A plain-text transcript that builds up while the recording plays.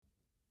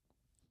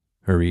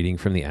A reading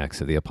from the Acts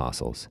of the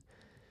Apostles.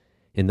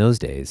 In those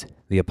days,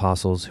 the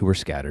apostles who were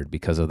scattered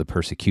because of the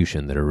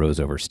persecution that arose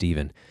over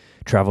Stephen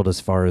traveled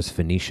as far as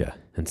Phoenicia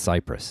and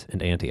Cyprus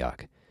and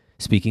Antioch,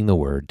 speaking the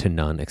word to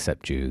none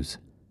except Jews.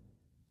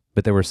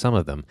 But there were some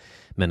of them,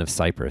 men of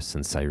Cyprus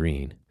and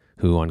Cyrene,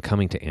 who, on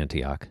coming to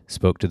Antioch,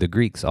 spoke to the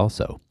Greeks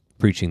also,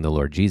 preaching the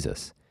Lord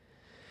Jesus.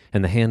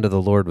 And the hand of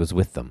the Lord was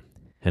with them,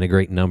 and a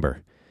great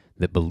number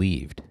that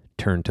believed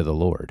turned to the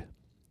Lord.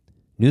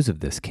 News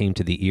of this came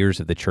to the ears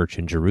of the church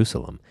in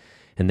Jerusalem,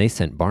 and they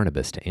sent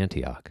Barnabas to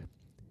Antioch.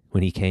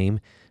 When he came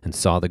and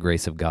saw the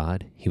grace of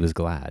God, he was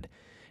glad,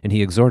 and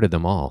he exhorted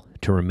them all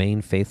to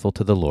remain faithful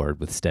to the Lord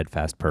with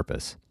steadfast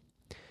purpose.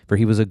 For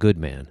he was a good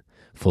man,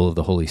 full of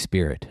the Holy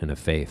Spirit and of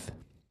faith.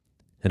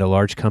 And a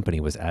large company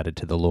was added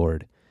to the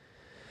Lord.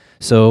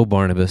 So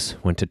Barnabas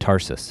went to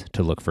Tarsus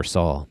to look for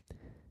Saul,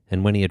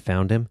 and when he had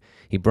found him,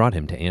 he brought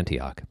him to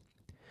Antioch.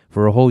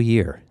 For a whole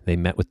year they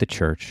met with the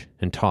church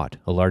and taught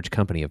a large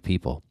company of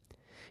people.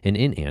 And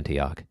in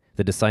Antioch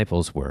the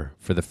disciples were,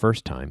 for the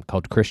first time,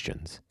 called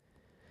Christians.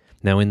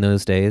 Now in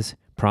those days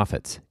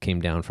prophets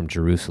came down from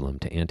Jerusalem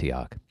to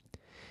Antioch.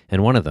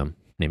 And one of them,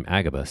 named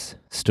Agabus,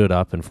 stood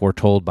up and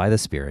foretold by the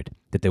Spirit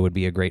that there would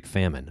be a great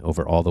famine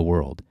over all the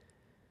world.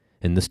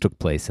 And this took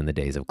place in the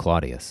days of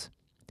Claudius.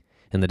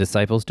 And the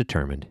disciples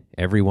determined,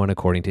 every one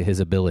according to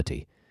his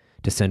ability,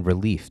 to send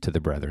relief to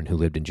the brethren who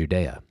lived in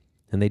Judea.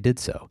 And they did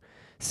so,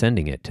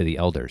 sending it to the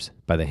elders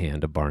by the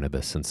hand of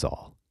Barnabas and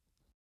Saul.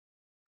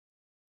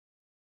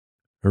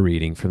 A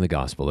reading from the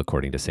Gospel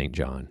according to St.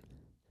 John.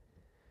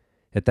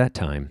 At that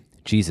time,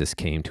 Jesus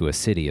came to a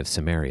city of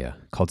Samaria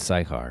called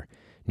Sychar,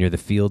 near the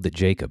field that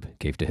Jacob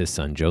gave to his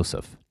son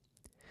Joseph.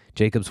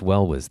 Jacob's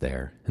well was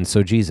there, and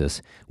so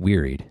Jesus,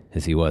 wearied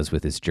as he was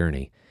with his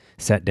journey,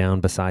 sat down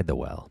beside the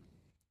well.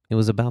 It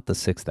was about the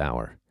 6th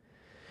hour.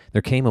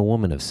 There came a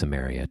woman of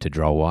Samaria to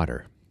draw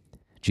water.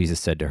 Jesus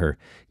said to her,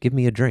 "Give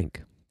me a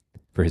drink,"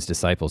 for his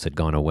disciples had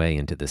gone away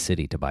into the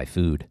city to buy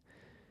food.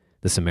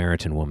 The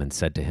Samaritan woman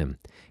said to him,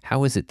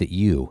 "How is it that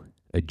you,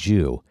 a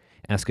Jew,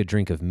 ask a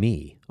drink of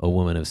me, a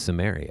woman of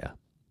Samaria?"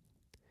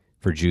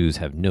 For Jews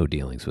have no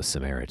dealings with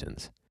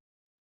Samaritans.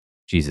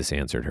 Jesus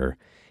answered her,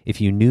 "If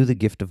you knew the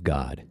gift of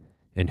God,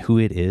 and who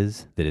it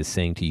is that is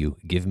saying to you,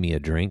 'Give me a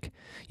drink,'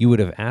 you would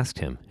have asked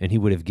him, and he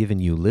would have given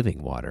you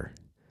living water."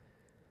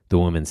 The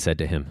woman said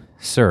to him,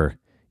 "Sir,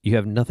 you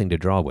have nothing to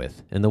draw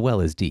with, and the well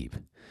is deep.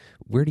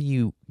 Where do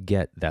you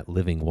get that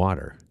living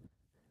water?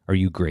 Are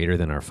you greater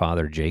than our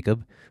father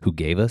Jacob, who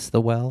gave us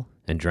the well,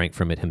 and drank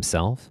from it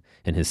himself,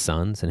 and his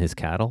sons, and his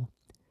cattle?"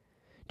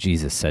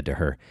 Jesus said to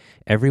her,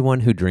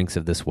 "Everyone who drinks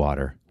of this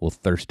water will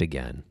thirst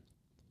again.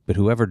 But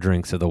whoever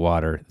drinks of the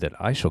water that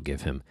I shall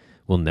give him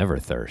will never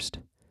thirst.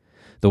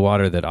 The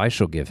water that I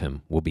shall give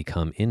him will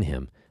become in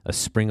him a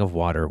spring of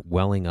water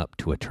welling up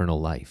to eternal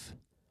life."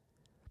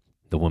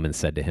 The woman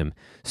said to him,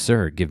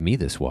 "Sir, give me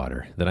this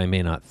water, that I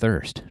may not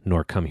thirst,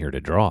 nor come here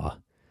to draw."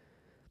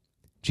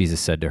 Jesus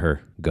said to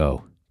her,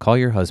 "Go, call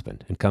your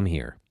husband, and come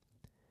here."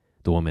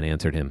 The woman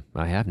answered him,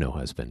 "I have no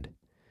husband."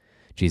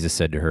 Jesus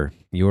said to her,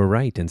 "You are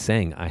right in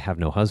saying, 'I have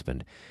no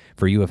husband,'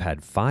 for you have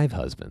had 5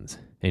 husbands,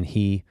 and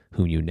he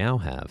whom you now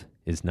have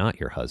is not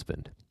your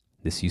husband.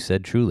 This you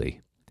said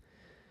truly."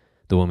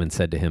 The woman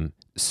said to him,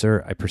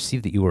 "Sir, I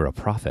perceive that you are a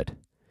prophet.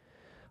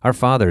 Our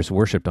fathers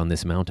worshipped on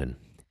this mountain,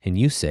 and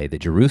you say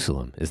that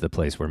Jerusalem is the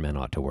place where men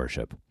ought to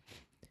worship."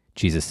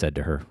 Jesus said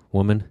to her,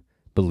 "Woman,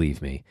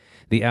 believe me,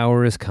 the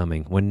hour is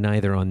coming when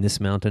neither on this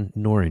mountain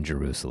nor in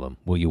Jerusalem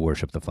will you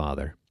worship the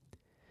Father.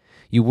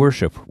 You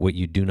worship what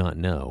you do not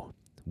know.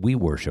 We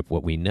worship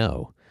what we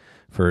know,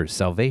 for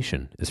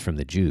salvation is from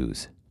the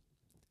Jews.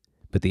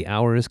 But the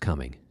hour is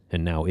coming,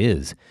 and now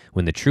is,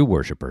 when the true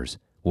worshipers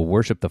will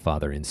worship the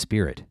Father in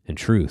spirit and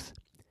truth.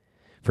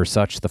 For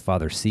such the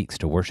Father seeks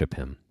to worship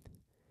him.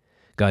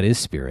 God is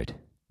spirit,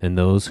 and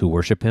those who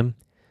worship him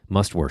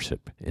must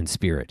worship in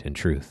spirit and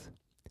truth."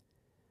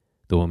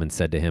 The woman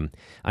said to him,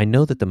 "I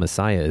know that the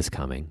Messiah is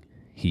coming,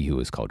 he who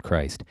is called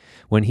Christ.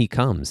 When he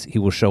comes, he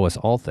will show us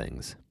all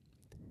things."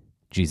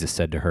 Jesus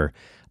said to her,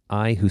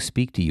 "I who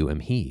speak to you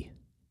am he."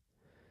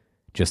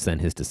 Just then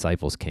his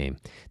disciples came.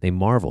 They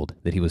marveled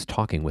that he was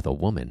talking with a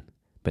woman,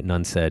 but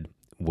none said,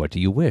 "What do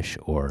you wish?"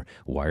 or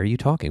 "Why are you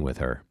talking with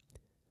her?"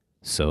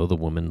 So the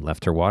woman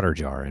left her water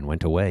jar and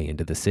went away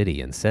into the city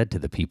and said to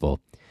the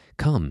people,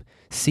 "Come,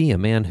 see a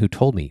man who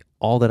told me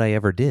all that I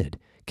ever did.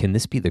 Can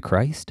this be the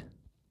Christ?"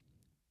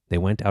 They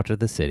went out of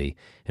the city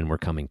and were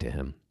coming to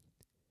him.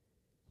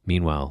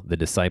 Meanwhile the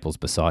disciples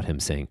besought him,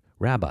 saying,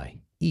 "Rabbi,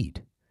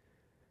 eat."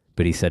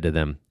 But he said to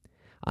them,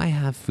 "I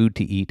have food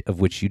to eat of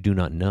which you do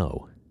not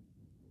know."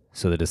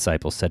 So the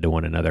disciples said to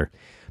one another,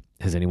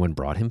 "Has anyone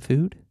brought him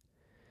food?"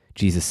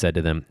 Jesus said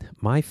to them,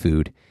 "My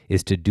food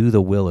is to do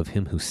the will of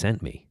him who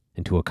sent me,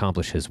 and to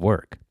accomplish his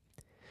work.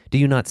 Do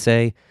you not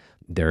say,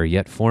 'There are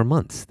yet 4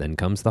 months, then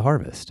comes the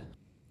harvest'?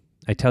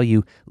 I tell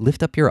you,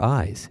 lift up your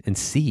eyes and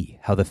see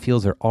how the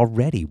fields are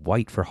already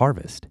white for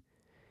harvest.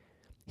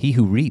 He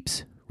who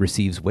reaps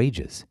receives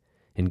wages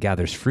and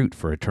gathers fruit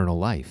for eternal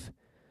life,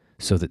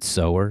 so that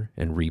sower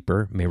and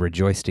reaper may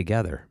rejoice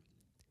together.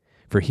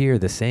 For here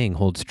the saying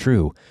holds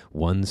true,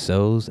 one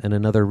sows and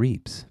another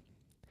reaps.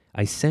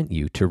 I sent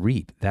you to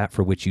reap that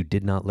for which you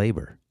did not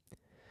labor.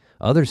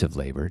 Others have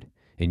labored,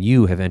 and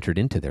you have entered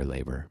into their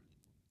labor."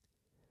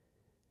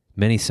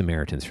 Many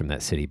Samaritans from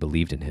that city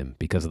believed in him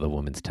because of the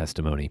woman's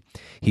testimony.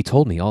 "He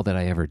told me all that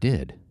I ever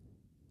did."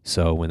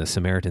 So when the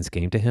Samaritans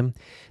came to him,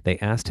 they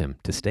asked him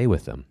to stay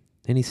with them,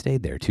 and he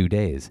stayed there 2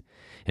 days,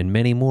 and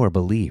many more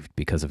believed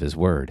because of his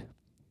word.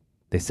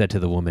 They said to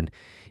the woman,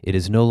 "It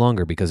is no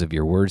longer because of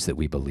your words that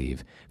we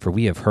believe, for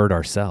we have heard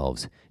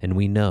ourselves, and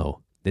we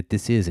know that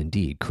this is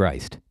indeed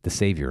Christ, the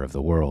Savior of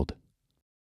the world."